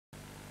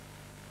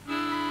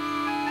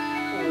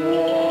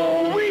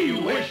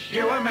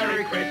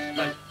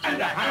Christmas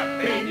and a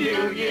Happy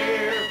New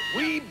Year.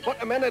 We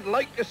buttermen would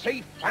like to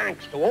say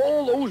thanks to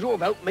all those who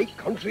have helped make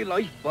Country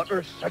Life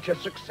butter such a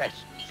success.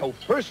 So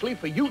firstly,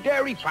 for you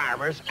dairy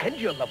farmers and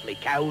your lovely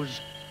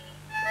cows.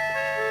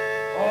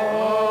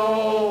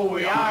 Oh,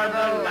 we are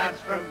the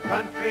lads from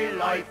Country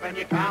Life, and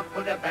you can't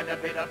put a better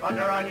bit of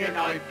butter on your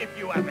knife. If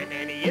you haven't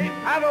any in,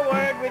 have a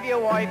word with your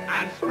wife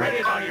and spread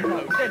it on your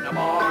toast in the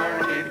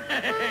morning.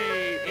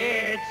 Hey,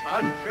 it's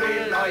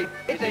Country Life,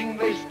 it's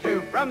English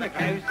too, from the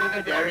cows to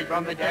the dairy,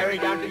 from the dairy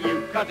down to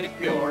you, 'cause it's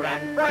pure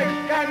and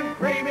fresh and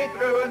creamy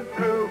through and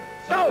through.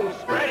 So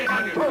spread it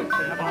on your toast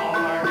in the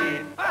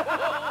morning.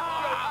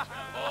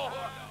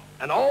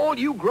 And all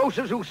you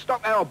grocers who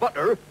stock our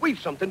butter, we've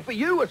something for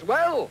you as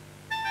well.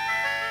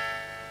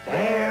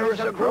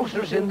 There's a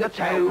grocer's in the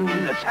town,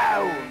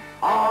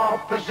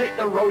 opposite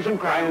the Rose and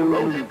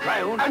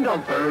Crown. And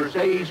on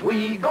Thursdays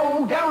we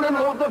go down and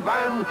load the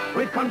van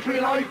with Country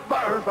Life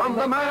butter from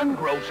the man,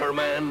 grocer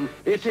man.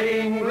 It's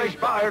English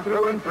butter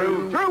through and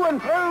through, through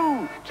and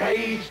through.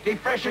 Tasty,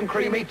 fresh and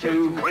creamy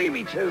too,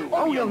 creamy too.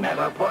 Oh, you'll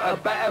never put a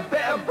better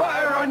bit of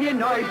butter on your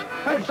knife.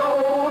 And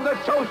so the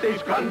toast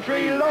is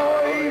Country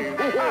Life.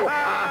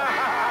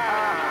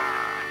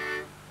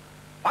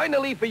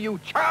 Finally, for you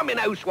charming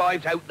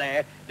housewives out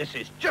there, this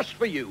is just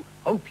for you.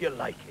 Hope you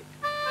like it.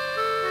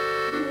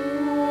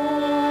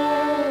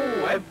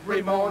 Ooh,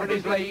 every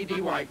morning's lady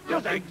wife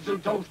does eggs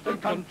and toast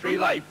and Country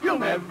Life. You'll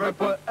never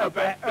put a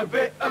better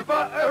bit of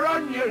butter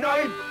on your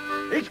knife.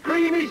 It's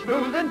creamy,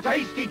 smooth and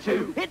tasty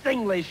too. It's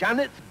English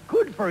and it's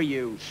good for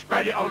you.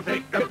 Spread it on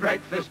thick at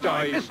breakfast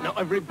time. It's not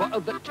every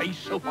butter that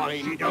tastes so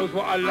fine. She knows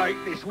what I like,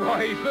 this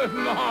wife of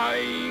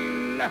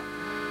mine.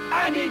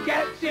 And he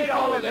gets it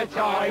all the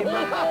time.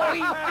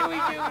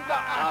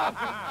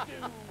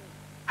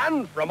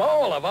 And from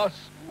all of us,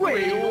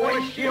 we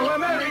wish you a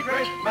Merry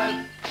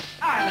Christmas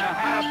and a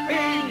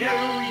Happy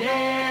New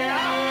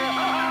Year.